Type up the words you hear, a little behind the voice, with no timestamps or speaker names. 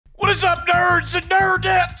What's up, nerds and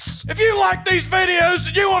nerdettes? If you like these videos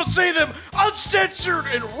and you want to see them uncensored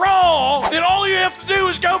and raw, then all you have to do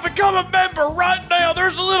is go become a member right now.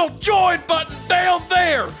 There's a little join button down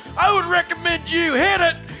there. I would recommend you hit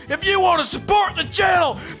it if you want to support the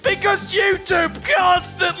channel, because YouTube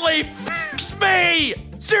constantly f***s me.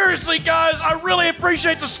 Seriously, guys, I really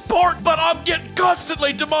appreciate the support, but I'm getting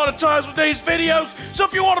constantly demonetized with these videos. So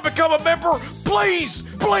if you want to become a member, please,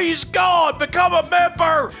 God, become a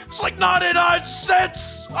member. It's like 99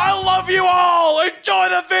 cents. I love you all. Enjoy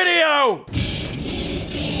the video.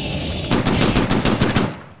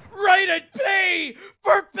 Rated P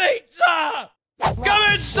for pizza.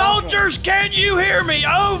 Come in, soldiers! Can you hear me?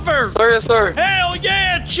 Over! Sir, yes, sir. Hell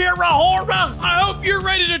yeah, Chirahorma! I hope you're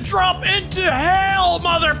ready to drop into hell,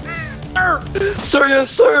 mother. Sir, yes,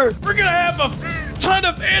 sir. We're gonna have a ton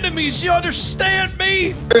of enemies, you understand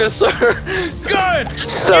me? Yes, sir. Good!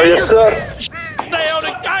 Sir, yes, sir. Down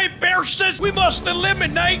and Game Bear says we must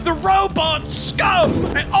eliminate the robot scum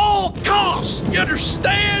at all costs, you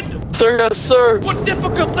understand? Sir, yes, sir. What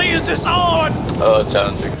difficulty is this on?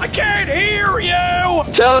 Challenging. I can't hear you!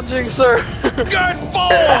 Challenging, sir. Good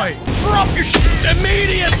boy! Drop your shit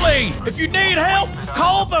immediately! If you need help,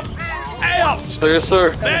 call the out! Sir, yes,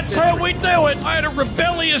 sir. That's how we do it! I had a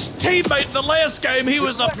rebellious teammate in the last game. He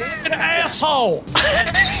was a f***ing asshole!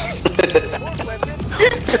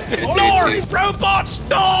 North! Robots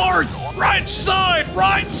north! Right side!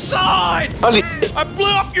 Right side! Holy I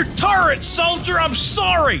blew up your turret, soldier! I'm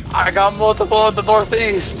sorry! I got multiple in the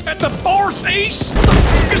northeast. At the northeast?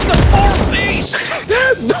 What the f*** is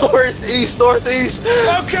the northeast? Northeast.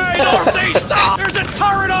 Okay, northeast! There's a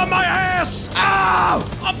turret on my ass! Ah!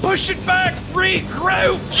 I'm pushing back!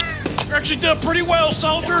 Regroup! You're actually doing pretty well,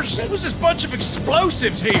 soldiers. What's this bunch of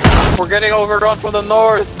explosives here? We're getting overrun from the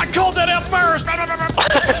north. I called that out first!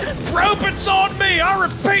 Robots on me! I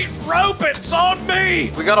repeat, robots on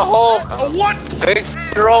me! We got a hole. A what? Big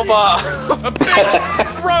robot. A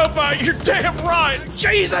big robot, you're damn right!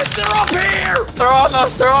 Jesus, they're up here! They're on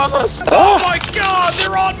us. They're on us. Oh my god,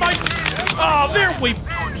 they're on my... Oh, there we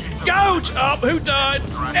go! Who died?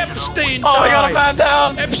 Epstein died! Oh, we got a man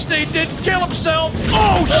down. Epstein didn't kill himself!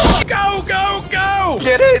 Oh, go, go, go!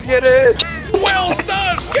 Get in, get in. Well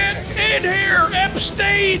done! Get in here,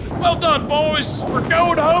 Epstein! Well done, boys! We're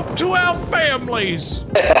going home to our families!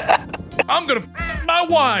 I'm gonna f my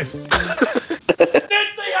wife! Cynthia!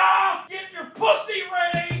 Get your pussy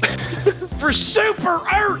ready! For Super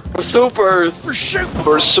Earth! For Super Earth. For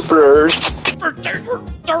Super Earth. For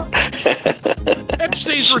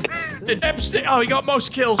Epstein's Epstein. Oh, he got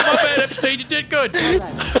most kills. My bad, Epstein. You did good.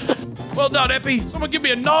 Well done, Epi. Someone give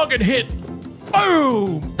me a noggin hit.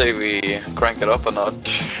 Boom! Say we crank it up a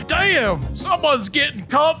notch. Damn! Someone's getting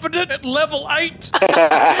confident at level 8.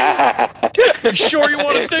 You sure you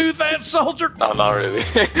want to do that, soldier? No, not really.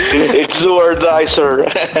 It's do or die, sir.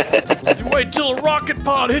 You wait till a rocket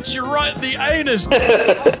pod hits you right in the anus.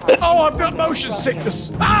 Oh, I've got motion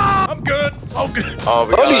sickness. Ah! I'm good. Oh, good. Oh,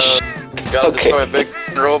 we gotta destroy a big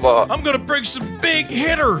robot. I'm gonna bring some big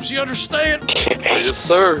hitters, you understand? Yes,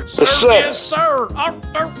 sir. Yes, sir.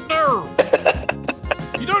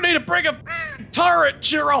 You don't need to bring a turret,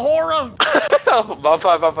 Chirahora.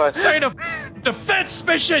 Bye. This ain't a defense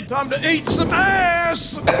mission. Time to eat some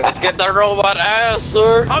ass. Let's get that robot ass,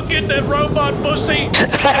 sir. I'll get that robot pussy.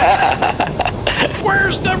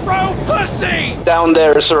 Where's the pussy? Down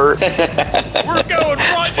there, sir. We're going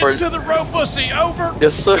right into the pussy. Over.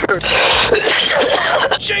 Yes, sir.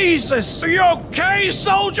 Jesus, are you okay,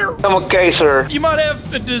 soldier? I'm okay, sir. You might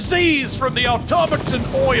have the disease from the automaton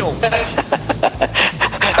oil.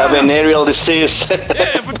 I have an aerial disease.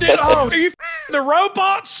 Yeah, but are you the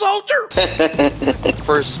robot, soldier?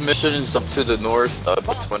 First mission is up to the north, up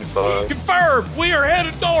at 25. Confirmed. We are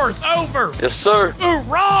headed north. Over. Yes, sir.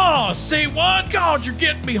 Hoorah! C1? God, you're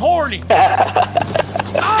getting me horny.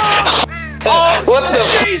 Ah! Oh, What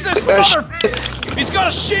the Jesus, mother... He's got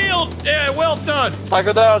a shield. Yeah, well done. Tag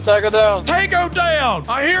her down, tag her down. Tango down.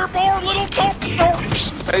 I hear more little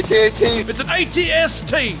dorks. AT-AT. It's an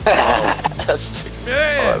ATST. That's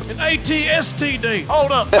Yeah, an ATSTD.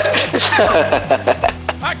 Hold up.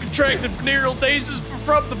 I contracted venereal disease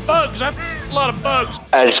from the bugs. I've a lot of bugs.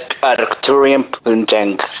 Arcturian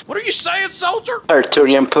Poontang. What are you saying, soldier?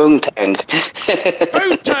 Arcturian Poontang.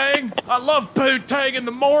 Poontang. I love Poontang in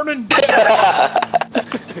the morning.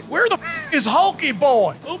 Where the f is Hulky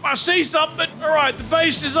Boy? Oop, I see something. All right, the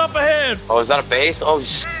base is up ahead. Oh, is that a base? Oh,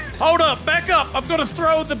 shit. Hold up, back up. I'm gonna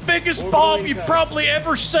throw the biggest bomb you've probably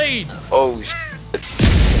ever seen. Oh, shit.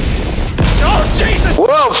 Oh, Jesus!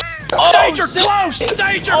 Whoa! Oh, Danger, shit. close!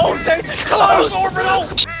 Danger! Oh, danger, Close, close. orbital!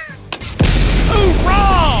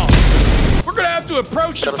 Hoorah!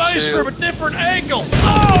 approach the base from a different angle.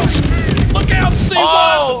 Oh, look out, C1.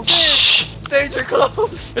 Oh, danger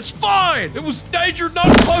close. It's fine. It was danger not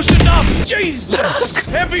close enough. Jesus.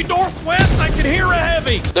 Heavy northwest. I can hear a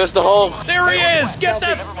heavy. There's the hole. There he is. Get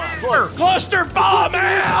that cluster bomb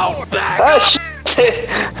out. Back Ah, up. shit.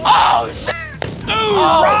 Oh, shit.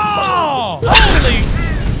 Hoorah!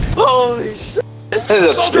 Holy shit.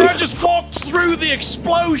 That's Soldier, I big. just walked through the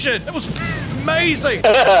explosion. It was amazing.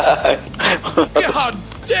 God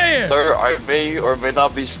damn. Sir, I may or may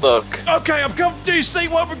not be stuck. Okay, I'm coming to you. See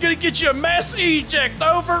what? We're gonna get you a mass eject.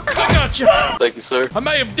 Over. I got you. Thank you, sir. I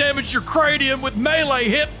may have damaged your cranium with melee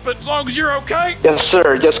hit, but as long as you're okay. Yes,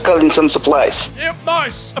 sir. Just calling some supplies. Yep,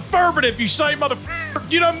 nice. Affirmative, you say, mother.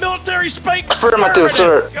 You know military speak? Affirmative,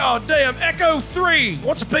 sir. God damn. Echo 3.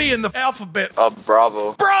 What's B in the alphabet?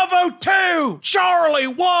 Bravo. Bravo 2. Charlie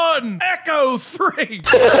 1. Echo 3.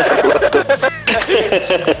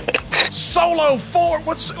 Solo 4.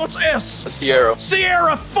 What's S? Sierra.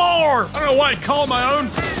 Sierra 4. I don't know why I call my own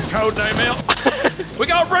code name out. We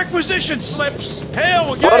got requisition slips.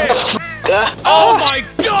 Hell yeah. Oh my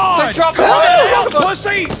God! Drop it. Out,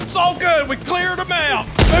 pussy! It's all good. We cleared him out.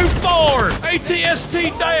 Move forward.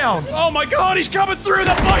 ATST down. Oh my God! He's coming through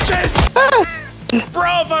the bushes.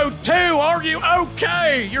 Bravo 2. Are you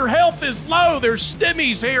okay? Your health is low. There's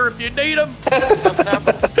stimmies here if you need them.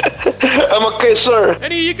 I'm okay, sir.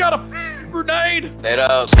 Any of you got a grenade? Head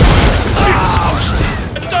out. Oh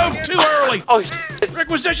shit! I dove too early. Oh shit.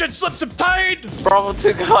 Requisition slips obtained. Bravo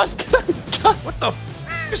to God. What the f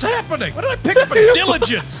is happening? Why did I pick up a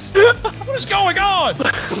diligence? What is going on?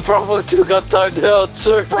 Bravo 2 got timed out,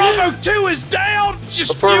 sir. Bravo 2 is down. It's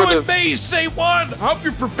just Affirmative. you and me, C1. I hope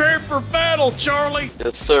you're prepared for battle, Charlie.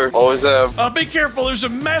 Yes, sir. Always am. Be careful. There's a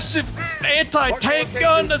massive anti-tank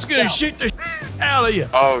gun that's gonna shoot the out of you.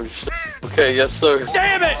 Oh shit. Okay, yes, sir.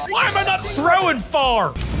 Damn it! Why am I not throwing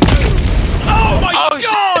far? Oh my Oh,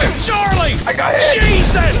 God, Charlie! I got hit.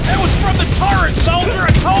 Jesus! That was from the turret, soldier.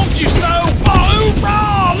 I told you so. Oh,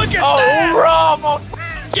 hoorah! Look at that! Bravo.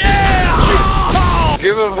 Yeah! Oh!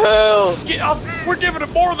 Give him hell. We're giving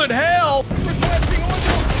him more than hell.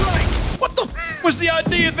 What the f was the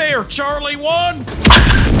idea there, Charlie 1?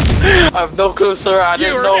 I have no clue, sir. I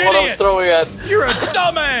didn't You're know an what I was idiot. throwing at. You're a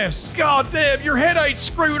dumbass. God damn, your head ain't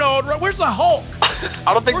screwed on. Where's the Hulk?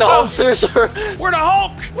 I don't think We're the Hulk's here, sir. Where the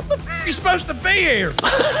Hulk? What the f are you supposed to be here?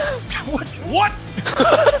 What?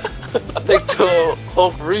 I think the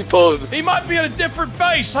Hulk repoed. He might be at a different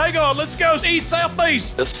base. Hang on, let's go east,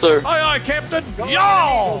 southeast. Yes, sir. Aye, aye, Captain.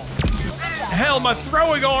 Y'all! Hell, my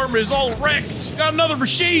throwing arm is all wrecked. Got another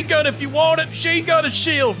machine gun if you want it. Machine gun and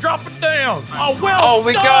shield. Drop it down. Oh, well Oh,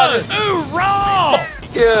 we done. got it. Hoorah!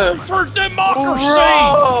 Yeah. For democracy.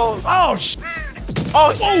 Hoorah! Oh, sh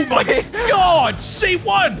Oh, Oh my God!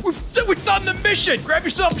 C1! We've done the mission! Grab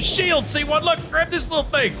yourself a shield, C1. Look, grab this little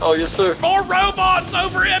thing. Oh, yes, sir. More robots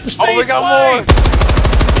over Epstein's Oh, we got way. more.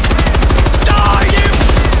 Die, you!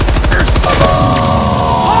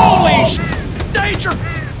 Holy sh! Danger!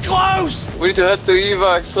 Close! We need to head to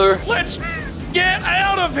evac, sir. Let's get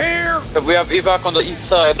out of here! We have evac on the east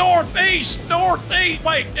side. Northeast! Northeast!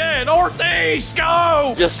 Wait, yeah, northeast!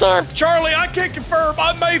 Go! Yes, sir. Charlie, I can confirm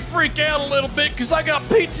I may freak out a little bit because I got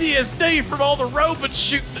PTSD from all the robots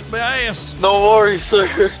shooting at my ass. No worries, sir.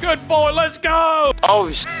 Good boy, let's go! Oh,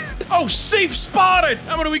 sh Oh, Thief spotted!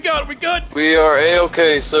 How many we got? Are we good? We are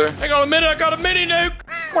A-okay, sir. Hang on a minute, I got a mini nuke!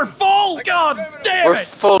 We're full! God damn We're it!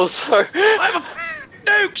 full, sir. I have a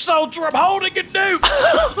nuke, soldier! I'm holding a nuke!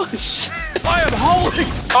 Oh, shit. I am holding...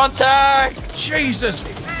 Contact! Jesus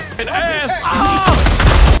f***ing ass!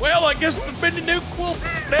 Ah! Well, I guess the mini nuke will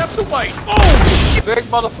have to wait. Oh, shit! Big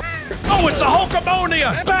motherfucker. Oh, it's a Hulk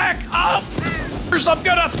ammonia! Back up! I'm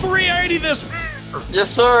gonna 380 this...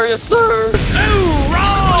 Yes, sir. Yes, sir.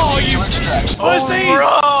 Hoorah, you pussies!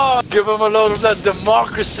 Hoorah! Give him a load of that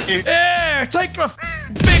democracy. Yeah, take a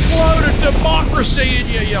big load of democracy in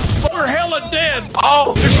you, We're hella dead.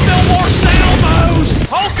 Oh! There's still more salvos!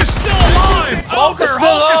 Hulk is still alive! Hulk is still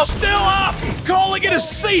Hulk up. is still up! Calling it a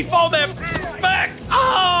thief on that back!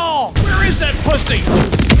 Oh! Where is that pussy?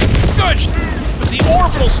 Good But the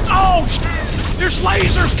orbitals... Oh, there's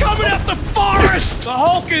lasers coming out the forest! The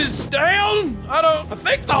Hulk is down? I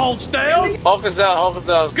think the Hulk's down. Hulk is down. Hulk is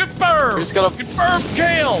down. Confirm. He's gonna- Confirm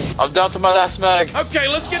kill. I'm down to my last mag. Okay,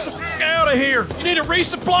 let's get the f out of here. You need a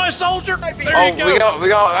resupply, soldier? There Oh, you go. we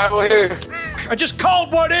got ammo here. I just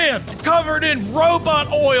called one in. Covered in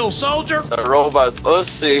robot oil, soldier. A robot. Let's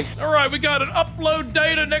see. All right, we got an upload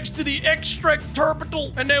data next to the extract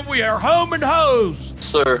terminal, and then we are home and hose.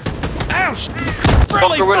 Sir. Ow,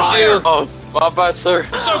 friendly Fucker with a fire! shield. Oh, my bad, sir.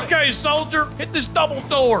 It's okay, soldier. Hit this double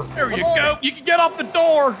door. There you go. You can get off the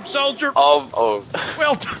door, soldier. Oh.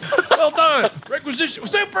 Well done. Requisition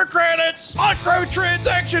super credits.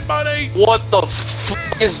 Microtransaction money. What the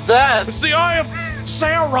f is that? It's the Eye of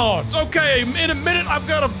Sauron. Okay, in a minute I've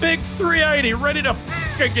got a big 380 ready to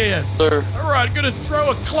f again. Sir. All right, gonna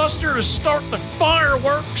throw a cluster to start the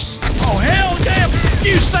fireworks. Oh hell yeah!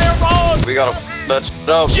 You Sauron. We gotta f that shit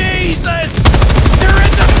up. Jesus! They're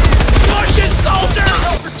in the bushes, soldier!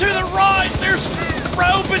 Over to the right! There's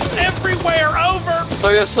robots everywhere! Over! Oh,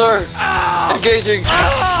 yes, sir. Ow! Engaging.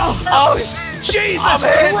 Ow! Oh, Jesus I'm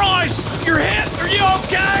Christ! You're hit! Are you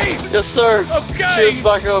okay? yes, sir. Okay! Shield's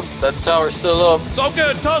back up. That tower's still up. It's all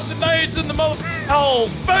good. Tossing nades in the mother... Oh,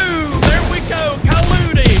 boom! There we go!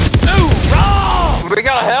 Kaludi! Ooh, raw! We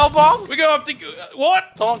got a hell bomb? We go have to...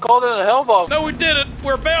 What? Someone called it a hell bomb. No, we didn't.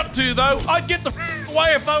 We're about to, though. I'd get the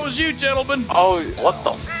away if I was you, gentlemen. Oh, what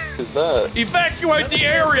the f is that? Evacuate the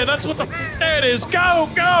area. That's what the that is. Go,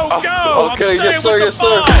 go, go. Okay, I'm staying yes, sir, with yes, the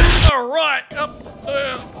sir. bomb. All right.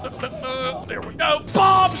 There we go.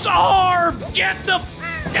 Bomb's arm. Get the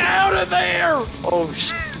out of there. Oh,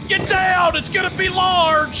 sh. Get down. It's going to be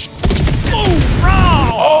large. Ooh,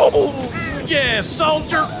 raw. Oh. Yeah,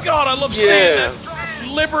 soldier. God, I love seeing that.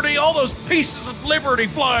 Liberty, all those pieces of Liberty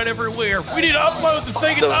flying everywhere. We need to upload the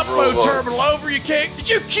thing at the upload robots. terminal. Over, you can't. Did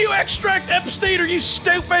you Q extract Epstein? Are you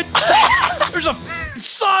stupid? There's a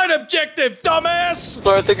side objective, dumbass.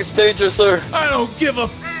 Sir, I think it's dangerous, sir. I don't give a.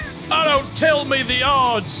 I don't tell me the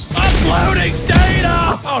odds. Uploading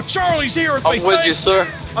data. Oh, Charlie's here with me. I'm with you, sir.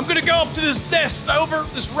 I'm gonna go up to this nest. Over,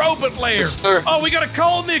 this robot lair. Yes, sir. Oh, we gotta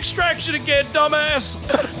call in the extraction again, dumbass.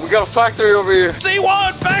 We got a factory over here.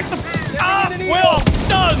 C1, back the up. Well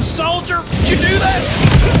done, soldier. Did you do that?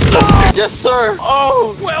 Oh, Yes, sir.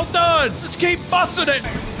 Oh, well done. Let's keep bussing it.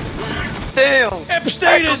 damn.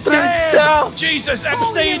 Epstein is Epstein dead. down. Jesus,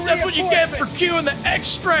 Epstein. That's what you get for queuing the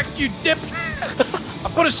extract, you dip. I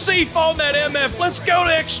put a C on that MF. Let's go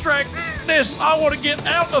to extract this. I want to get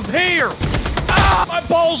out of here. Ah, my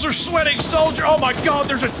balls are sweating, soldier. Oh my God,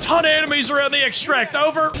 there's a ton of enemies around the extract.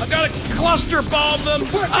 Over. I gotta cluster bomb them.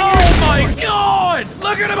 Oh my God,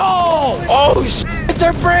 look at them all. Oh, shit,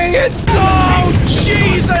 they're bringing. Oh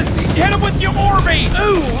Jesus, hit them with your Orby.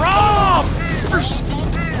 Ooh, Rob.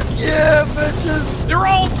 Yeah, bitches. They're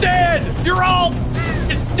all dead. You're all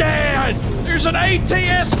dead. There's an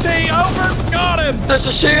ATST. Over. Got him. There's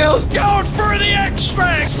a shield. Going for the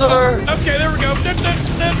extract. Sir. Okay, there we go.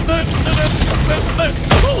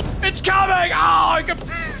 It's coming. Oh, I got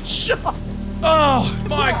shot. Oh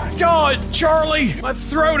my God, Charlie, my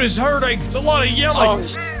throat is hurting. It's a lot of yelling. Oh,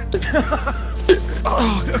 shit.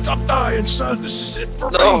 Oh, I'm dying, son. This is it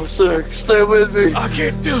for No, me. sir. Stay with me. I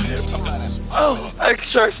can't do it. Oh,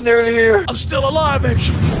 Extract's nearly here. I'm still alive,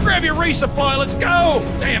 actually. Grab your resupply. Let's go.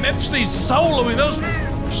 Damn, Epstein's soloing those.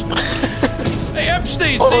 Hey,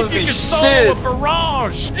 Epstein, see if you Holy can solo shit. a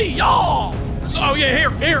barrage. Hey, y'all. Oh, yeah,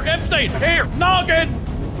 here, Epstein, here. Noggin.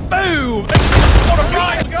 Boom. On the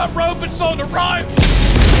right. We got robots on the right.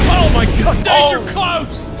 Oh, my God. Danger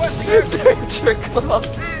close. Danger close.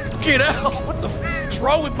 Get out. What the f is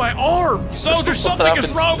wrong with my arm? Soldier, something is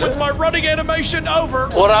happened, wrong sir? with my running animation. Over.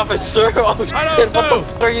 What happened, sir? Oh, I don't shit, know.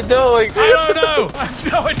 What are you doing? I don't know. I have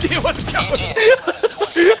no idea what's going on.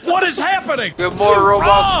 What is happening? We have more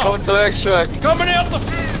robots Rob, coming to extract. coming out the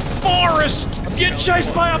forest. I'm getting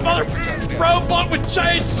chased by a mother robot with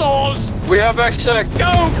chainsaws. We have extract.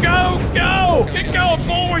 Go, go, go. Get going,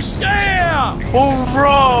 boys. Yeah.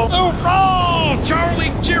 Hoorah! Hoorah!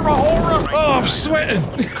 Charlie Chirahora. Oh, I'm sweating.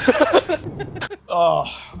 Oh,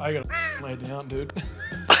 I gotta lay down, dude.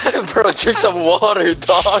 Bro, drink some water,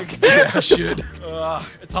 dog. Yeah, I should.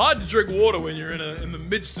 It's hard to drink water when you're in the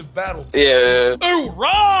midst of battle. Yeah.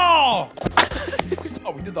 Hoorah!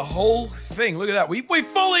 Oh, we did the whole thing. Look at that. We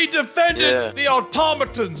fully defended the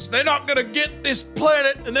automatons. They're not gonna get this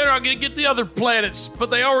planet, and they're not gonna get the other planets, but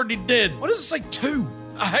they already did. What does it say, 2?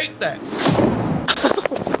 I hate that.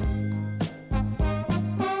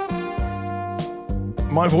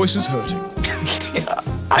 My voice is hurting. Yeah,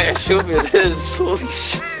 I assume it is. Holy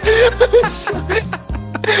shit.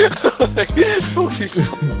 Holy shit.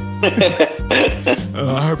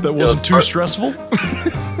 I hope that wasn't too stressful.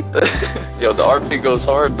 Yo, the RP goes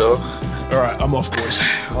hard, though. Alright, I'm off, boys.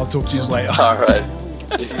 I'll talk to you later. Alright.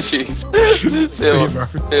 Jeez. See you, bro.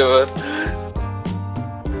 See you, man.